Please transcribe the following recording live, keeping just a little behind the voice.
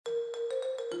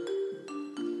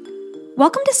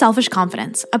Welcome to Selfish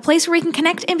Confidence, a place where we can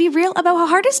connect and be real about how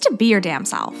hard it is to be your damn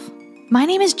self. My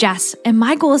name is Jess, and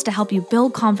my goal is to help you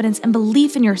build confidence and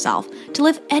belief in yourself to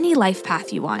live any life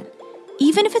path you want,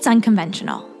 even if it's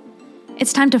unconventional.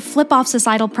 It's time to flip off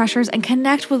societal pressures and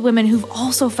connect with women who've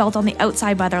also felt on the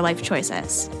outside by their life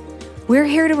choices. We're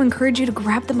here to encourage you to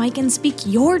grab the mic and speak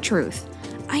your truth.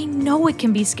 I know it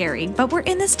can be scary, but we're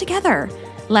in this together.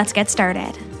 Let's get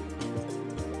started.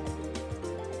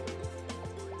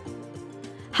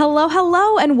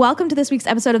 Hello, and welcome to this week's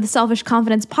episode of the Selfish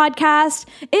Confidence Podcast.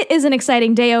 It is an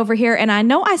exciting day over here, and I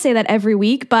know I say that every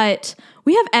week, but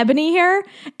we have Ebony here,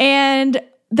 and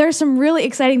there's some really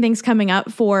exciting things coming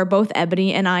up for both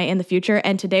Ebony and I in the future,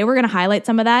 and today we're going to highlight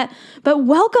some of that. But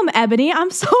welcome, Ebony.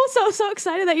 I'm so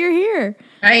excited that you're here.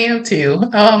 I am too.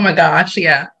 Oh my gosh,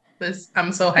 yeah.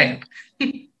 I'm so hyped.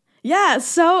 Yeah,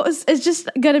 so it's just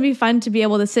going to be fun to be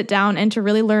able to sit down and to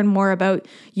really learn more about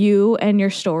you and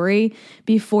your story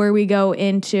before we go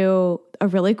into a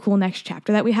really cool next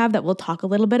chapter that we have that we'll talk a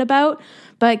little bit about.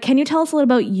 But can you tell us a little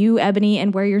about you, Ebony,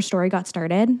 and where your story got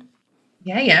started?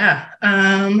 Yeah.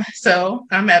 So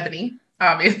I'm Ebony,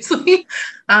 obviously.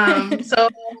 So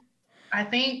I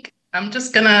think I'm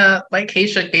just gonna, like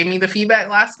Keisha gave me the feedback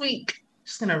last week,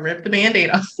 just gonna rip the Band-Aid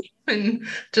off and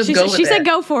just go with it. She said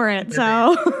go for it,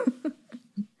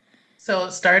 So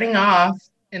starting off,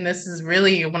 and this is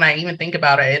really, when I even think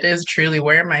about it, it is truly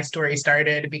where my story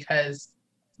started, because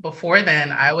before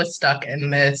then I was stuck in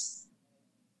this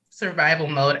survival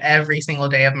mode every single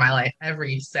day of my life,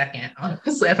 every second,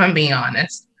 honestly, if I'm being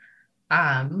honest.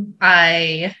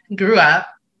 I grew up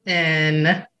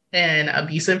in an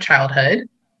abusive childhood.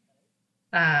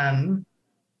 And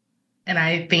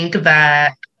I think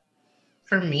that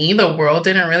for me, the world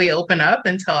didn't really open up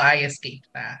until I escaped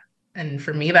that. And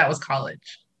for me, that was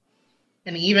college.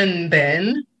 And even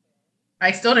then,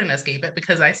 I still didn't escape it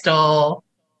because I still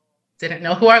didn't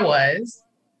know who I was.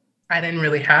 I didn't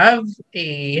really have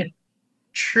a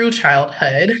true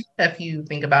childhood, if you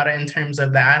think about it in terms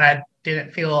of that. I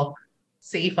didn't feel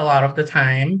safe a lot of the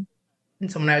time.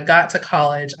 And so when I got to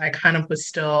college, I kind of was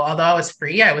still, although I was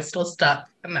free, I was still stuck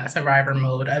in that survivor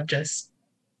mode of just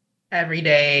every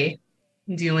day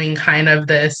doing kind of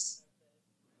this,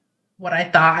 what I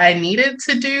thought I needed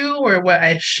to do or what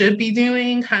I should be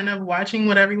doing, kind of watching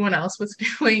what everyone else was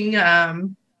doing. I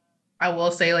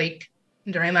will say, like,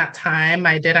 during that time,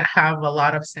 I didn't have a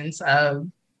lot of sense of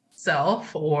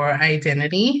self or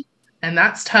identity. And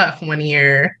that's tough when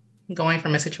you're going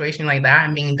from a situation like that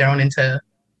and being thrown into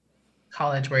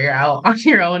college where you're out on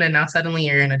your own and now suddenly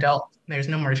you're an adult. There's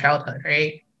no more childhood,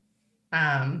 right?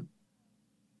 And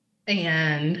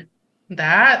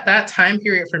that time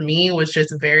period for me was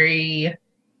just very,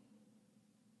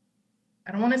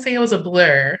 I don't want to say it was a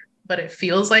blur, but it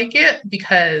feels like it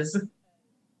because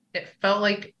it felt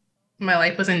like my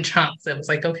life was in chunks. It was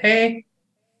like, okay,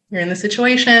 you're in the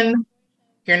situation,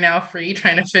 you're now free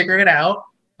trying to figure it out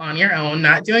on your own,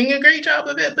 not doing a great job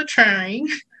of it, but trying.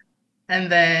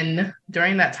 And then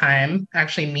during that time,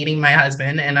 actually meeting my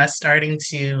husband and us starting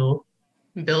to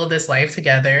build this life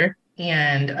together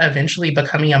and eventually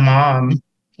becoming a mom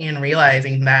and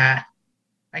realizing that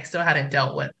I still hadn't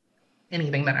dealt with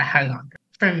anything that I had gone through.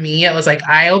 For me, it was like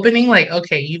eye-opening, like,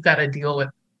 okay, you've got to deal with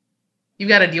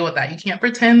that. You can't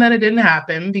pretend that it didn't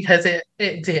happen because it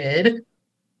did.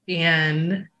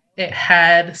 And it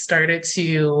had started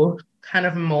to kind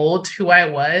of mold who I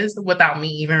was without me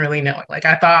even really knowing. Like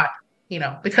I thought,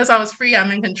 because I was free,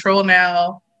 I'm in control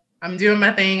now. I'm doing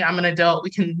my thing. I'm an adult. We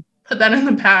can put that in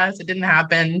the past. It didn't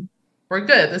happen. We're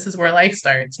good. This is where life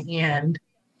starts. And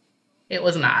it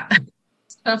was not.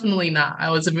 Definitely not. I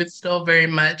was still very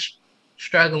much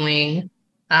struggling,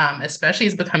 especially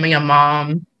as becoming a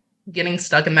mom, getting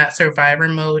stuck in that survivor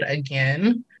mode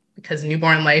again, because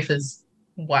newborn life is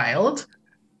wild.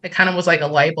 It kind of was like a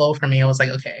light bulb for me. I was like,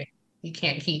 okay, you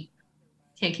can't keep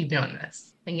doing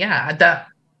this. And yeah, that,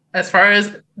 as far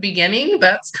as beginning,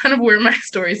 that's kind of where my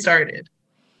story started,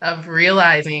 of the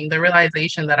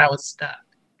realization that I was stuck.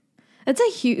 That's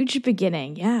a huge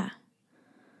beginning. Yeah.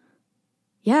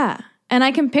 And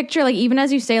I can picture, like, even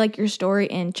as you say, like, your story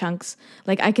in chunks,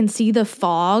 like, I can see the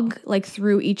fog, like,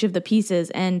 through each of the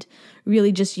pieces, and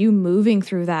really just you moving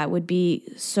through that would be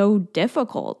so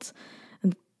difficult.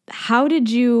 How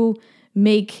did you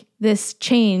make this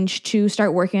change to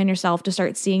start working on yourself, to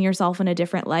start seeing yourself in a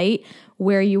different light,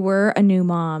 where you were a new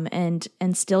mom and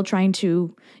still trying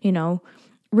to,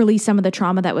 release some of the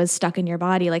trauma that was stuck in your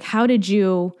body? Like, how did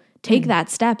you take that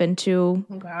step into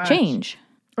change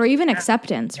or even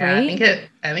acceptance, right?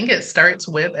 I think it starts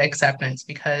with acceptance,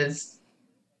 because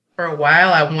for a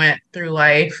while I went through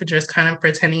life just kind of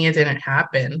pretending it didn't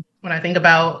happen. when I think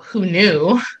about who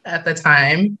knew at the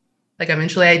time, like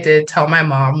eventually I did tell my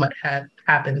mom what had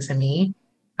happened to me.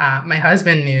 My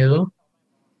husband knew,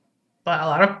 but a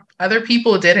lot of other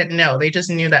people didn't know. They just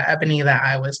knew the Ebony that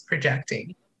I was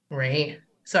projecting, right?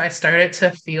 So I started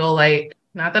to feel like,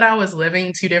 not that I was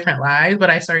living two different lives, but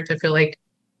I started to feel like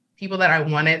people that I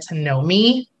wanted to know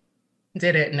me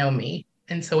didn't know me.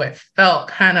 And so it felt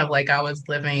kind of like I was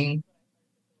living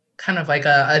kind of like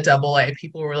a double life.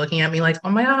 People were looking at me like, oh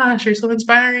my gosh, you're so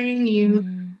inspiring.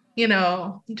 You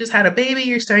just had a baby,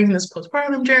 you're starting this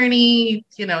postpartum journey,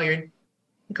 you're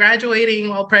graduating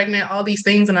while pregnant, all these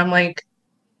things. And I'm like,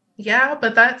 yeah,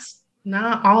 but that's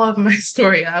not all of my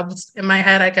story. I was in my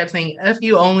head, I kept saying, if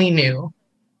you only knew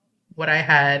what I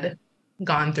had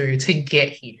gone through to get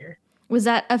here. Was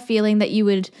that a feeling that you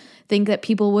would think that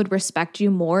people would respect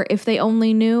you more if they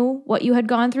only knew what you had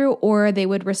gone through, or they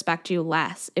would respect you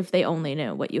less if they only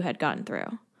knew what you had gone through?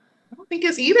 I don't think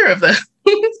it's either of those.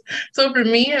 So for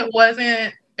me, it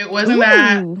wasn't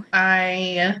that Ooh.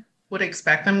 I would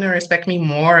expect them to respect me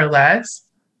more or less,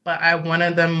 but I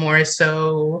wanted them more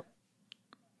so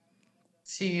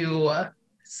to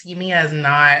see me as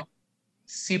not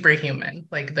superhuman,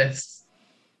 like this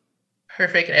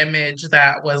perfect image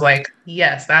that was like,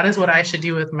 yes, that is what I should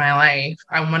do with my life.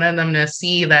 I wanted them to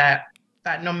see that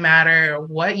no matter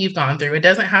what you've gone through, it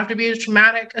doesn't have to be as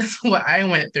traumatic as what I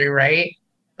went through, right?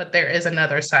 But there is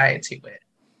another side to it.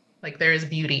 Like there is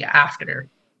beauty after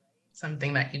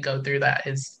something that you go through that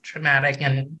is traumatic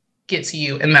and gets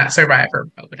you in that survivor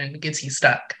mode and gets you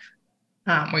stuck,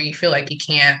 where you feel like you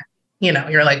can't,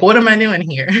 you're like, what am I doing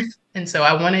here? And so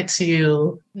I wanted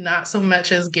to not so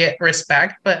much as get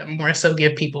respect, but more so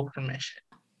give people permission.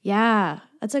 Yeah,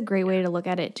 that's a great way to look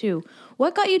at it too.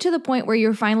 What got you to the point where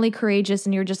you're finally courageous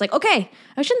and you're just like, okay,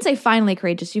 I shouldn't say finally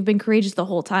courageous. You've been courageous the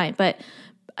whole time, but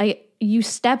you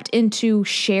stepped into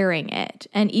sharing it,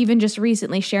 and even just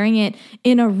recently sharing it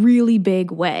in a really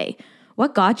big way.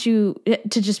 What got you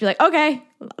to just be like, okay,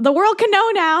 the world can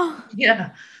know now?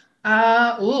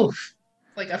 Yeah. Oof.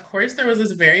 Like, of course, there was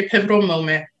this very pivotal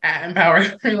moment at Empower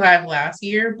Her Live last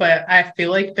year, but I feel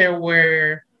like there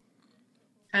were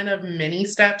kind of many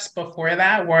steps before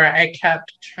that where I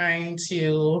kept trying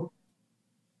to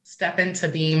step into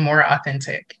being more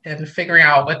authentic and figuring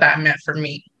out what that meant for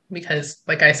me. Because,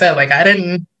 like I said,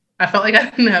 I felt like I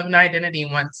didn't have an identity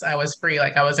once I was free.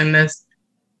 Like, I was in this,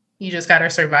 you just gotta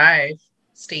survive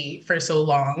state for so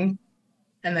long.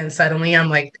 And then suddenly I'm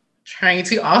like trying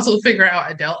to also figure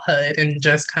out adulthood and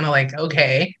just kind of like,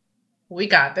 okay, we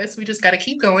got this. We just got to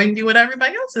keep going, do what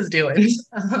everybody else is doing.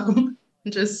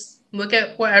 Just look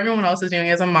at what everyone else is doing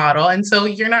as a model. And so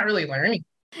you're not really learning.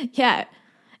 Yeah.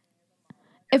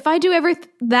 If I do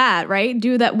that, right?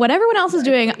 Do that, what everyone else is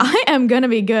doing, I am going to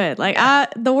be good. Like,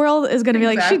 the world is going to be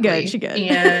like, she good.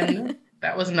 And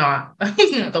that was not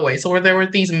the way. So where there were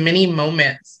these many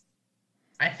moments,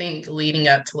 I think, leading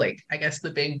up to, like, I guess the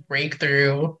big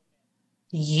breakthrough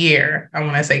year, I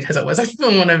want to say, because it was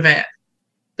one event,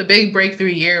 the big breakthrough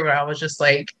year where I was just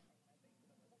like,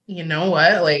 you know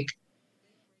what? Like,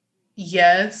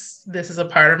 yes, this is a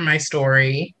part of my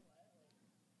story,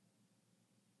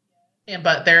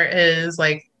 but there is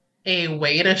like a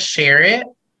way to share it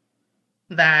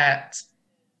that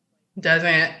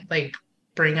doesn't like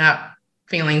bring up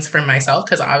feelings for myself,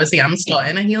 because obviously I'm still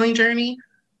in a healing journey,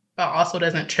 but also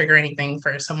doesn't trigger anything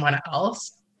for someone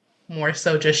else. More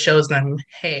so just shows them,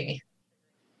 hey,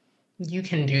 you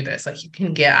can do this. Like, you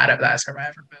can get out of that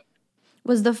survivor mode.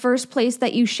 Was the first place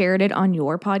that you shared it on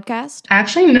your podcast?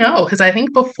 Actually, no, because I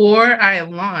think before I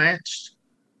launched,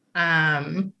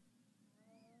 that's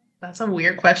a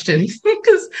weird question,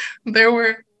 because I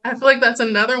feel like that's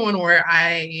another one where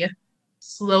I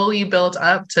slowly built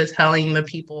up to telling the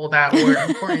people that were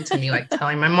important to me, like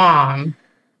telling my mom,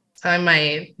 telling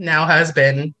my now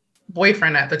husband,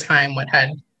 boyfriend at the time, what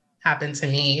had happened to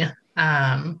me.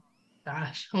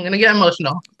 Gosh, I'm gonna get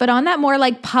emotional. But on that more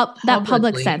like that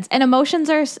public sense, and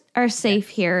emotions are safe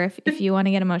here. If you want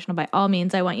to get emotional, by all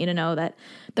means, I want you to know that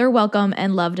they're welcome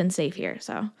and loved and safe here.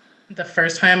 So the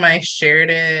first time I shared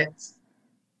it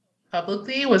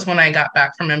publicly was when I got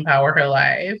back from Empower Her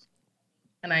Live,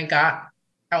 and I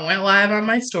went live on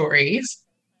my stories,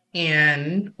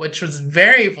 and which was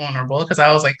very vulnerable because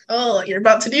I was like, oh, you're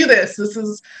about to do this. This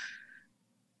is,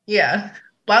 yeah,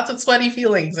 lots of sweaty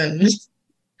feelings.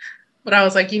 But I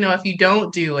was like, if you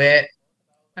don't do it,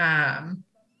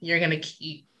 you're going to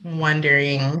keep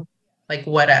wondering, like,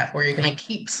 what if, or you're going to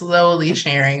keep slowly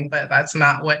sharing, but that's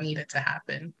not what needed to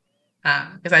happen.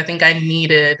 Because I think I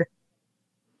needed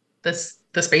the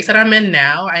space that I'm in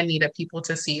now, I needed people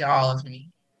to see all of me,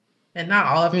 and not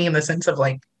all of me in the sense of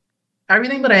like,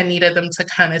 everything, but I needed them to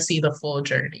kind of see the full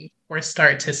journey or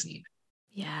start to see.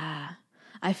 Yeah.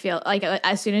 I feel like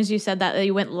as soon as you said that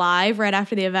you went live right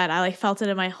after the event, I like felt it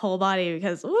in my whole body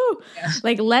because, woo, Yeah.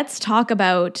 like, let's talk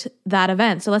about that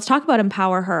event. So let's talk about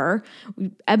Empower Her.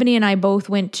 Ebony and I both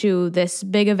went to this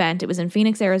big event. It was in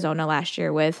Phoenix, Arizona last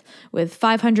year with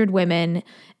 500 women,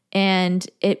 and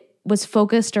it was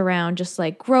focused around just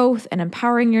like growth and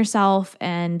empowering yourself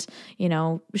and, you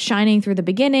know, shining through the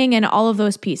beginning and all of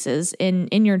those pieces in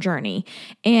your journey.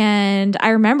 And I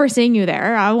remember seeing you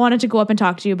there. I wanted to go up and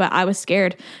talk to you, but I was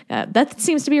scared. That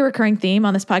seems to be a recurring theme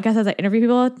on this podcast as I interview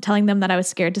people, telling them that I was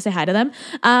scared to say hi to them.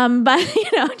 But,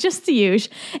 you know, just the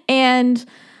usual. And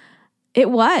it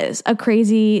was a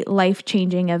crazy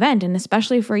life-changing event, and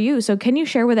especially for you. So can you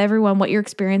share with everyone what your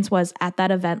experience was at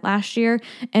that event last year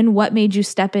and what made you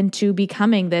step into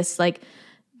becoming this like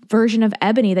version of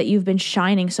Ebony that you've been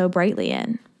shining so brightly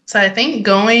in? So I think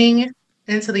going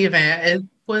into the event, it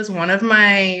was one of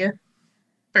my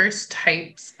first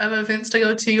types of events to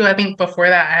go to. I think before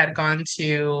that I had gone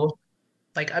to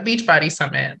like a Beachbody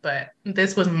summit, but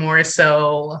this was more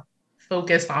so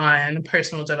focused on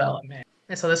personal development.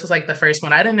 And so this was like the first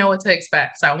one. I didn't know what to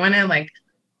expect. So I went in like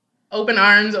open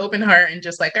arms, open heart, and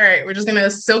just like, all right, we're just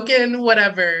gonna soak in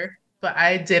whatever. But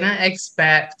I didn't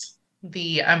expect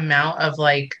the amount of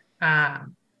like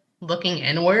looking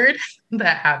inward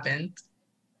that happened.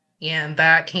 And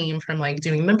that came from like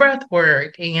doing the breath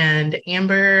work and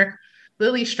Amber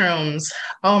Lilystrom's.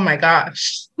 Oh my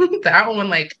gosh, that one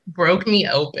like broke me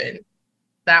open.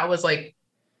 That was like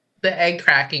the egg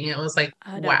cracking. It was like,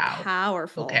 wow,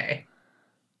 Powerful. okay.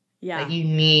 Yeah. That you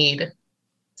need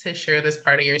to share this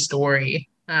part of your story.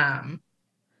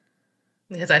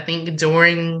 Because I think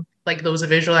during like those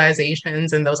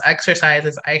visualizations and those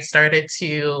exercises, I started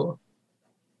to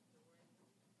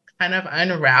kind of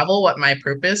unravel what my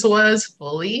purpose was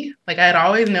fully. Like I had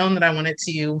always known that I wanted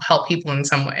to help people in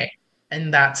some way.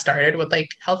 And that started with like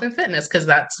health and fitness because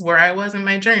that's where I was in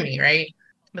my journey, right?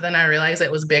 But then I realized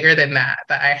it was bigger than that,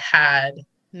 that I had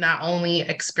not only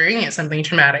experienced something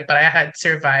traumatic, but I had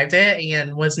survived it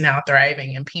and was now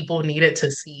thriving. And people needed to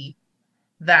see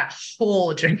that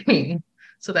whole journey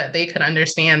so that they could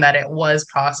understand that it was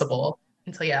possible.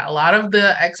 And so, yeah, a lot of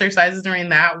the exercises during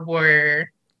that were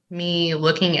me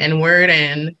looking inward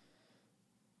and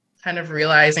kind of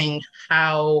realizing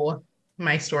how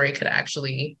my story could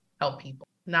actually help people,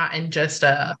 not in just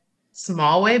a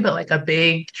small way, but like a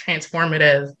big,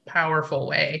 transformative, powerful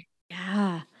way.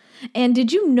 Yeah. And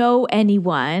did you know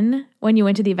anyone when you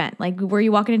went to the event? Like, were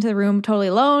you walking into the room totally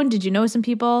alone? Did you know some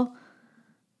people?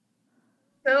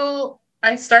 So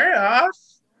I started off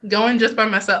going just by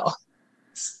myself.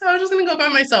 So I was just gonna go by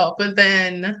myself, but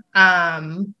then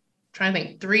trying to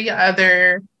think, three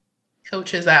other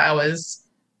coaches that I was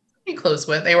pretty close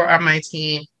with, they were on my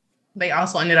team. They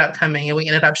also ended up coming and we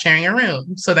ended up sharing a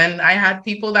room. So then I had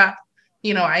people that,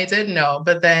 you know, I did know,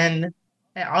 but then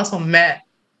I also met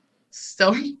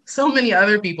so many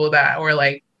other people that were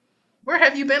like, where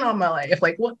have you been all my life?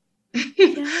 Like what?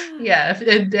 Yeah,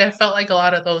 it felt like a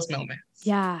lot of those moments.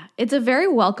 Yeah. It's a very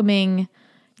welcoming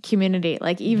community.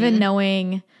 Like even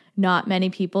knowing not many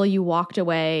people, you walked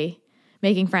away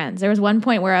making friends. There was one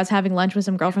point where I was having lunch with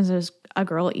some girlfriends. There was a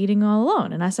girl eating all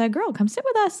alone. And I said, girl, come sit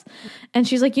with us. And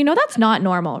she's like, you know, that's not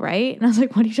normal, right? And I was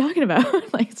like, what are you talking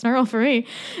about? Like, it's normal for me.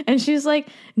 And she's like,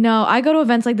 no, I go to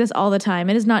events like this all the time.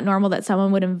 It is not normal that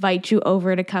someone would invite you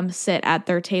over to come sit at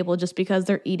their table just because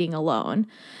they're eating alone.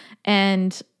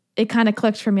 And it kind of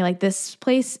clicked for me, like, this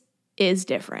place is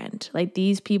different. Like,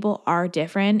 these people are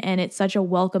different. And it's such a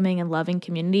welcoming and loving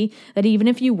community that even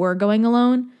if you were going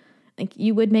alone, like,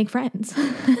 you would make friends.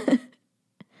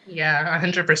 Yeah,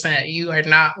 100%. You are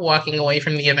not walking away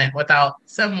from the event without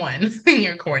someone in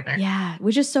your corner. Yeah,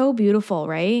 which is so beautiful,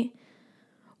 right?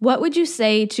 What would you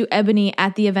say to Ebony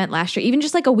at the event last year, even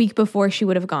just like a week before she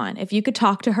would have gone? If you could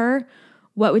talk to her,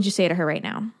 what would you say to her right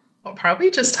now? I'll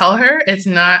probably just tell her it's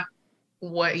not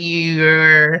what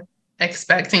you're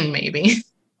expecting, maybe.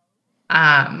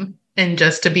 And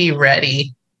just to be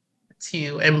ready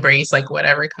to embrace like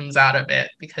whatever comes out of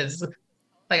it. Because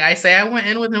like I say, I went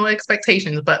in with no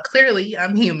expectations, but clearly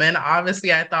I'm human.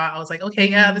 Obviously, I was like, okay,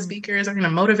 yeah, the speakers are going to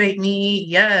motivate me.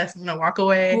 Yes, I'm going to walk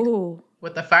away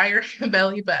with the fire in the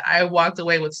belly, but I walked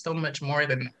away with so much more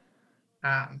than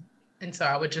that. And so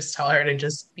I would just tell her to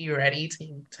just be ready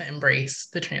to embrace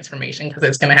the transformation because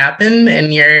it's going to happen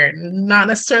and you're not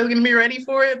necessarily going to be ready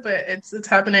for it, but it's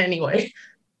happening anyway.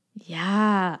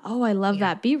 Yeah. Oh, I love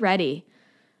that. Be ready.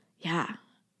 Yeah.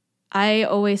 I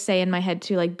always say in my head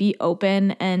too, like, be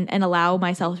open and allow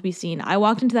myself to be seen. I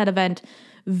walked into that event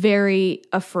very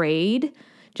afraid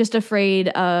just afraid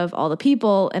of all the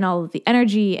people and all of the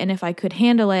energy and if I could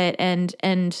handle it.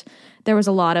 And there was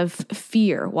a lot of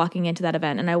fear walking into that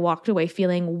event. And I walked away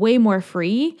feeling way more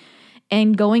free.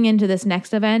 And going into this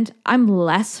next event, I'm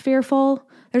less fearful.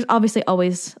 There's obviously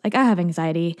always, like, I have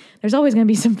anxiety. There's always going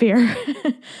to be some fear,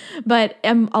 but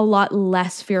I'm a lot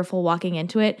less fearful walking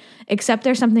into it, except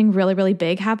there's something really, really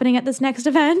big happening at this next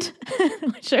event,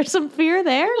 which there's some fear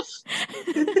there.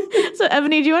 So,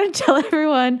 Ebony, do you want to tell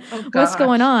everyone what's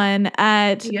going on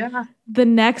at the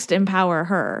next Empower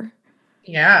Her?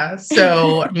 Yeah.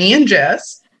 So me and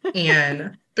Jess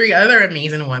and 3 other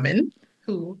amazing women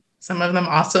who some of them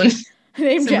also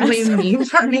named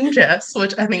Jess,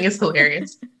 which I think is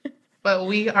hilarious. But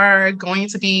we are going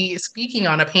to be speaking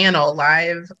on a panel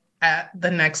live at the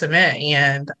next event.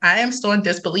 And I am still in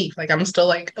disbelief. Like, I'm still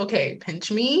like, okay, pinch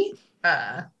me.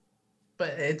 But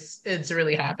it's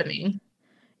really happening.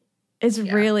 It's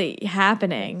really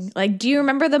happening. Like, do you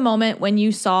remember the moment when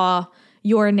you saw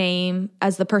your name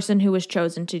as the person who was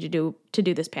chosen to do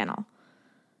this panel?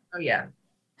 Oh, yeah.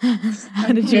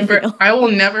 How did you feel? I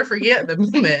will never forget the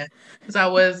moment because I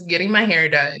was getting my hair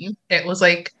done. It was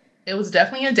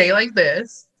definitely a day like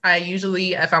this. I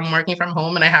usually, if I'm working from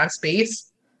home and I have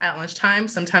space at lunchtime,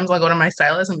 sometimes I'll go to my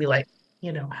stylist and be like,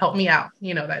 help me out,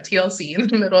 that TLC in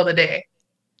the middle of the day.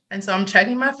 And so I'm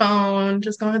checking my phone,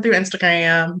 just going through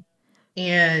Instagram,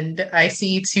 and I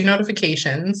see 2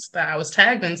 notifications that I was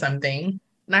tagged in something.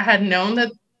 And I had known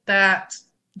that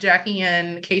Jackie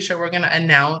and Keisha were going to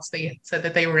announce. They said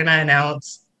that they were going to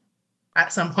announce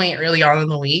at some point early on in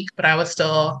the week, but I was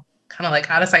still kind of like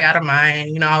out of sight, out of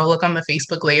mind. I'll look on the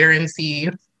Facebook later and see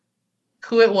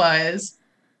who it was.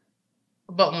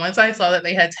 But once I saw that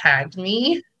they had tagged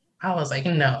me, I was like,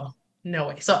 no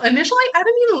way. So initially, I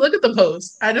didn't even look at the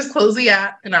post. I just closed the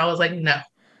app and I was like, no,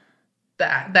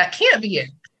 that can't be it.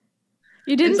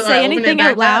 You didn't say anything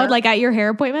out loud, like at your hair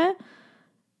appointment?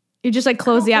 You just like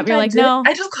close the app. You're like, no.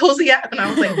 I just closed the app and I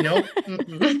was like, nope.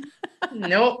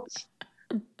 Nope.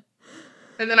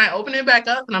 And then I open it back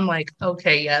up and I'm like,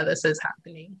 okay, yeah, this is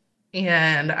happening.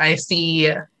 And I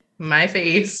see my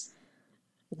face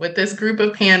with this group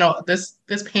of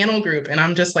this panel group. And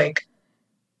I'm just like,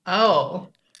 oh,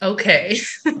 okay,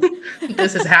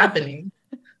 this is happening.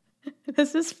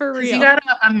 This is for real. You gotta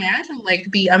imagine like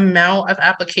the amount of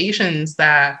applications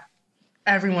that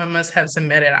everyone must have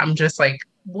submitted. I'm just like,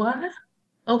 what?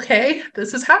 Okay,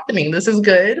 this is happening. This is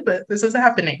good, but this is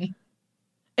happening.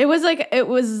 It was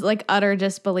like utter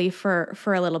disbelief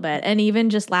for a little bit. And even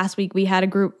just last week we had a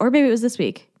group, or maybe it was this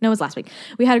week. No, it was last week.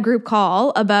 We had a group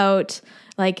call about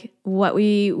like what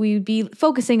we'd be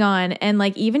focusing on. And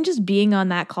like even just being on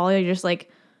that call, you're just like,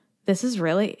 this is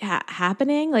really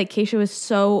happening. Like Keisha was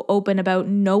so open about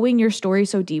knowing your story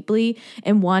so deeply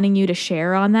and wanting you to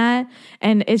share on that.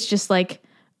 And it's just like,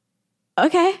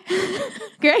 okay,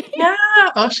 great. Yeah.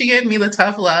 Oh, she gave me the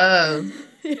tough love.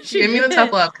 She gave me the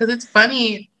tough love because it's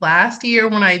funny. Last year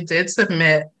when I did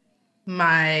submit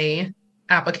my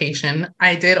application,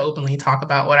 I did openly talk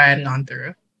about what I had gone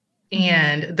through.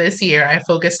 And this year I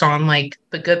focused on like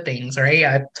the good things, right?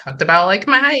 I talked about like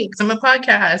my hikes and my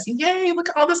podcast. Yay, look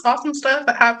at all this awesome stuff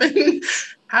that happened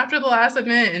after the last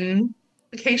event. And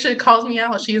Keisha calls me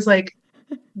out. She's like,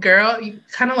 girl, you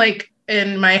kind of like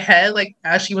in my head, like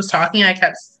as she was talking, I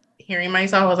kept hearing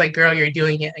myself. I was like, girl, you're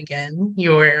doing it again.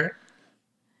 You're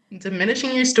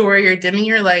diminishing your story, you're dimming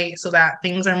your light so that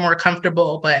things are more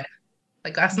comfortable. But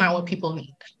like that's not what people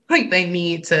need. Like they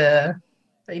need to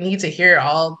hear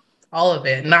all of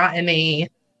it, not in a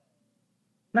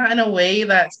way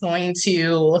that's going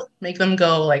to make them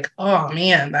go like, oh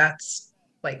man, that's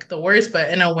like the worst, but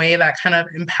in a way that kind of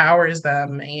empowers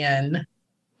them and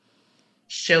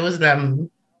shows them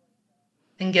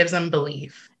and gives them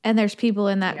belief. And there's people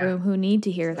in that room who need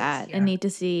to hear that and need to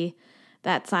see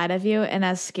that side of you. And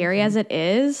as scary as it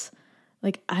is,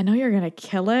 like, I know you're going to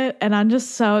kill it. And I'm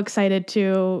just so excited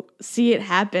to see it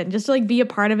happen, just to like be a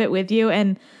part of it with you.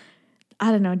 And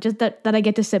I don't know, just that I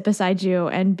get to sit beside you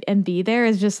and be there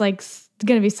is just like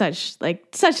going to be such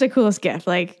the coolest gift.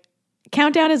 Like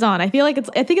countdown is on. I think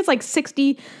it's like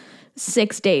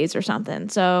 66 days or something.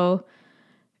 So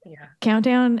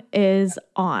countdown is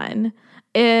on.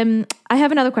 I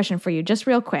have another question for you, just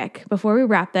real quick before we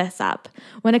wrap this up.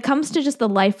 When it comes to just the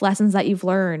life lessons that you've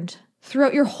learned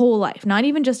throughout your whole life, not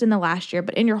even just in the last year,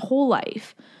 but in your whole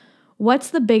life,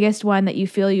 what's the biggest one that you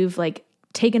feel you've like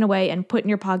taken away and put in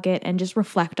your pocket and just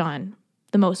reflect on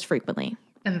the most frequently?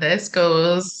 And this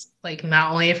goes like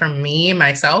not only for me,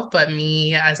 myself, but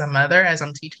me as a mother, as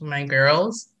I'm teaching my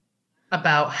girls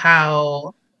about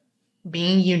how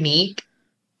being unique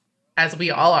as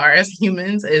we all are as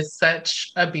humans, is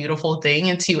such a beautiful thing.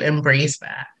 And to embrace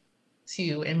that,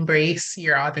 to embrace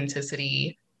your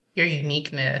authenticity, your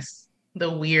uniqueness, the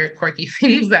weird, quirky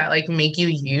things that like make you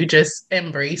you, just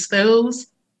embrace those.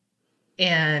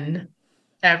 And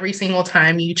every single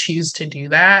time you choose to do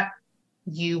that,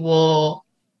 you will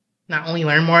not only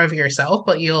learn more of yourself,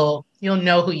 but you'll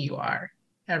know who you are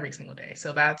every single day.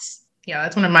 So that's yeah,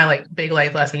 that's one of my like big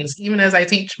life lessons. Even as I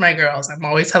teach my girls, I'm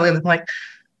always telling them like,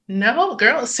 no,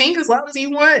 girl, sing as loud as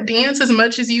you want, dance as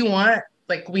much as you want.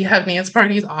 Like we have dance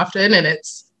parties often, and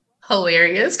it's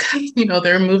hilarious because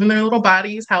they're moving their little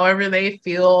bodies however they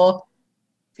feels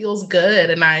good,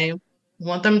 and I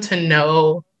want them to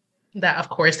know that of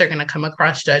course they're going to come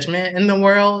across judgment in the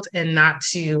world and not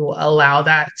to allow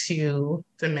that to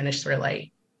diminish their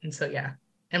light. And so yeah,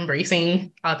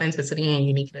 embracing authenticity and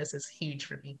uniqueness is huge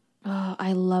for me. Oh,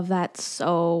 I love that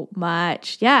so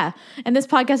much. Yeah. And this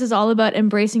podcast is all about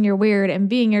embracing your weird and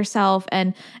being yourself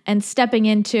and stepping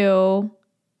into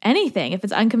anything if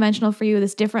it's unconventional for you,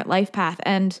 this different life path.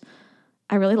 And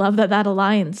I really love that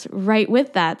aligns right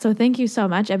with that. So thank you so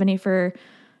much, Ebony, for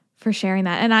sharing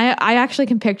that. And I actually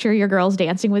can picture your girls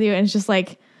dancing with you, and it's just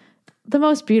like the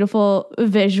most beautiful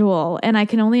visual. And I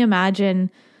can only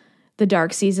imagine the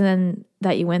dark season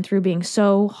that you went through being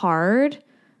so hard,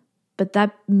 but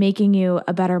that making you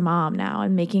a better mom now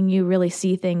and making you really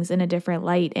see things in a different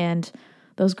light. And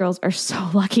those girls are so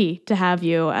lucky to have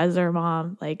you as their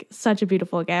mom. Like, such a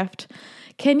beautiful gift.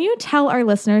 Can you tell our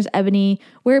listeners, Ebony,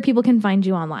 where people can find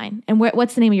you online and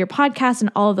what's the name of your podcast and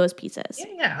all of those pieces?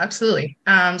 Yeah, absolutely.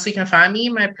 So you can find me.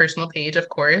 My personal page, of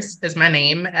course, is my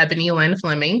name, Ebony Lynn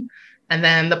Flemming. And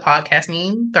then the podcast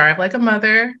name, Thrive Like a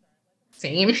Mother.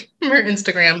 Same for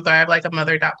Instagram, Thrive Like a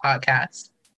Mother.podcast.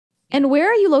 And where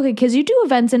are you located? Because you do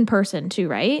events in person too,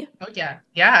 right? Oh, yeah.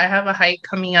 Yeah, I have a hike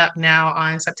coming up now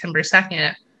on September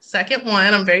 2nd. Second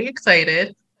one, I'm very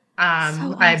excited. So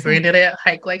awesome. I branded it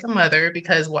Hike Like a Mother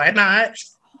because why not?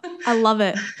 I love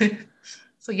it.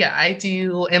 So yeah, I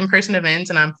do in-person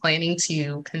events, and I'm planning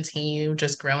to continue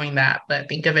just growing that. But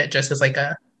think of it just as like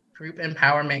a group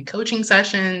empowerment coaching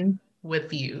session with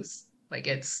views. Like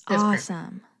it's awesome.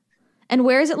 Perfect. And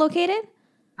where is it located?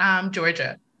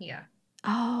 Georgia. Yeah.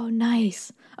 Oh,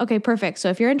 nice. Okay, perfect. So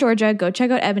if you're in Georgia, go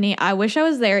check out Ebony. I wish I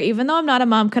was there. Even though I'm not a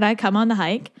mom, could I come on the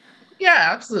hike? Yeah,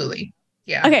 absolutely.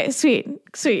 Yeah. Okay,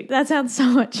 sweet. That sounds so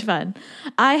much fun.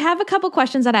 I have a couple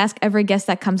questions that I ask every guest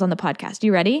that comes on the podcast.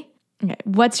 You ready? Okay.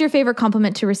 What's your favorite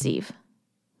compliment to receive?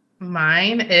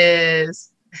 Mine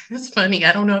is, it's funny.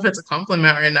 I don't know if it's a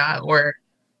compliment or not, or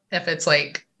if it's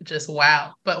like just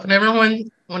wow. But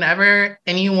whenever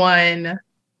anyone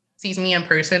sees me in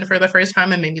person for the first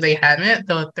time, and maybe they haven't,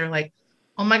 they're like,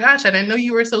 oh my gosh, I didn't know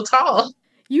you were so tall.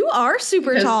 You are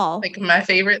super tall. Like my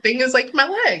favorite thing is like my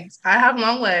legs. I have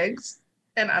long legs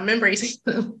and I'm embracing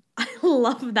them. I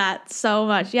love that so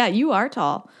much. Yeah, you are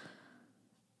tall.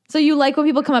 So you like when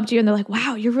people come up to you and they're like,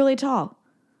 wow, you're really tall.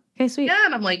 Okay, sweet. Yeah,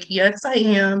 and I'm like, yes, I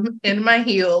am, in my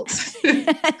heels.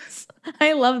 Yes,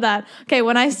 I love that. Okay,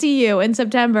 when I see you in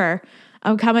September,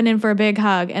 I'm coming in for a big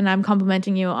hug and I'm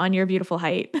complimenting you on your beautiful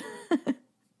height.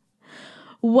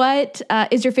 What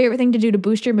is your favorite thing to do to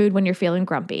boost your mood when you're feeling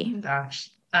grumpy? Gosh.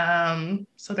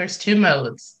 So there's two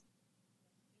modes.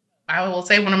 I will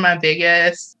say one of my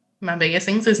biggest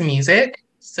things is music.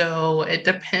 So it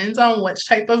depends on which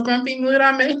type of grumpy mood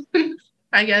I'm in.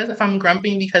 I guess if I'm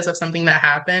grumpy because of something that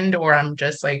happened, or I'm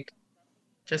just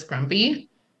grumpy,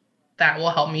 that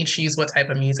will help me choose what type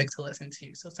of music to listen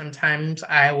to. So sometimes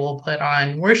I will put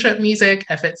on worship music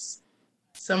if it's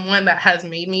someone that has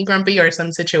made me grumpy or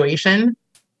some situation.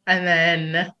 And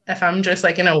then if I'm just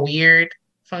like in a weird,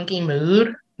 funky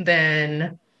mood,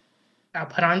 then I'll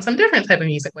put on some different type of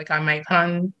music. Like I might put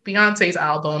on Beyonce's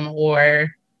album or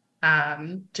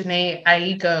Janae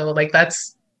Aiko. Like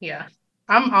that's, yeah.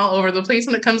 I'm all over the place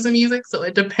when it comes to music. So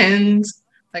it depends,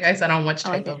 like I said, on which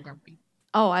type of grumpy.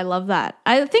 Oh, I love that.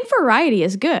 I think variety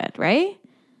is good, right?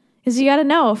 Because you got to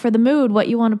know for the mood what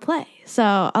you want to play.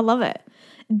 So I love it.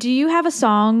 Do you have a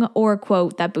song or a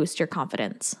quote that boosts your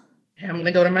confidence? I'm going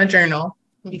to go to my journal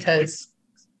because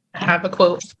I have a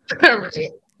quote.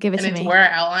 Give it to me. And it's where I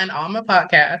outline all my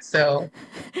podcasts. So,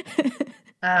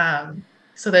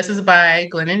 so this is by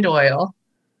Glennon Doyle.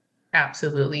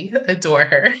 Absolutely adore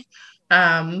her.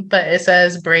 But it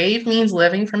says, brave means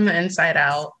living from the inside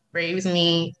out. Brave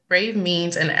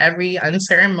means in every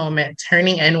uncertain moment,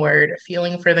 turning inward,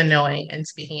 feeling for the knowing, and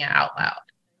speaking it out loud.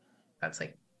 That's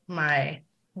like my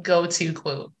go-to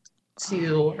quote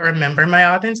to remember my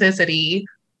authenticity,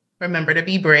 remember to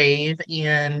be brave,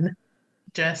 and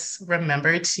just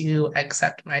remember to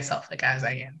accept myself like as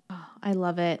I am. Oh, I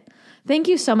love it. Thank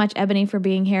you so much, Ebony, for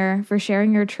being here, for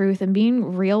sharing your truth and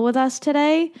being real with us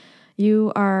today.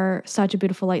 You are such a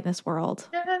beautiful light in this world.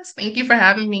 Yes, thank you for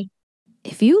having me.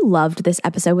 If you loved this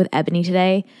episode with Ebony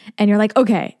today and you're like,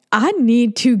 okay, I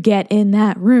need to get in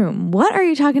that room. What are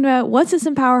you talking about? What's this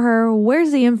Empower Her?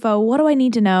 Where's the info? What do I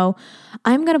need to know?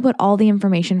 I'm going to put all the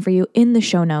information for you in the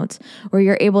show notes where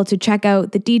you're able to check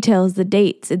out the details, the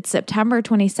dates. It's September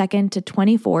 22nd to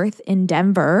 24th in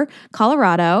Denver,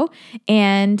 Colorado.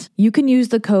 And you can use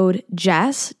the code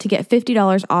JESS to get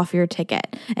 $50 off your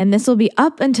ticket. And this will be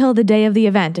up until the day of the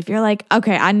event. If you're like,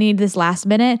 okay, I need this last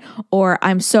minute, or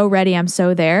I'm so ready, I'm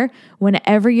so there.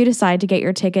 Whenever you decide to get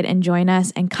your ticket and join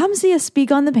us and come see us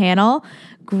speak on the panel,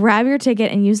 grab your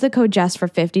ticket and use the code JESS for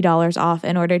 $50 off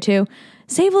in order to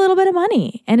save a little bit of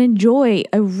money and enjoy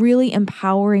a really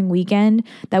empowering weekend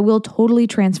that will totally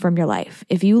transform your life.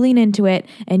 If you lean into it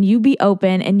and you be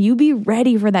open and you be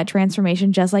ready for that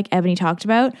transformation, just like Ebony talked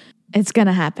about, it's going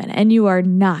to happen and you are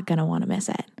not going to want to miss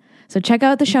it. So check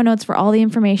out the show notes for all the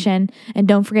information and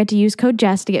don't forget to use code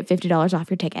JESS to get $50 off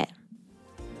your ticket.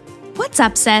 What's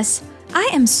up, sis? I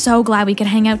am so glad we could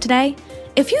hang out today.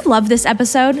 If you loved this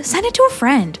episode, send it to a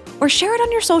friend or share it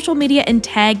on your social media and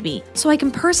tag me so I can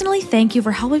personally thank you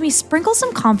for helping me sprinkle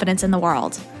some confidence in the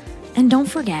world. And don't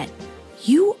forget,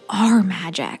 you are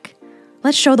magic.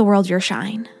 Let's show the world your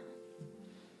shine.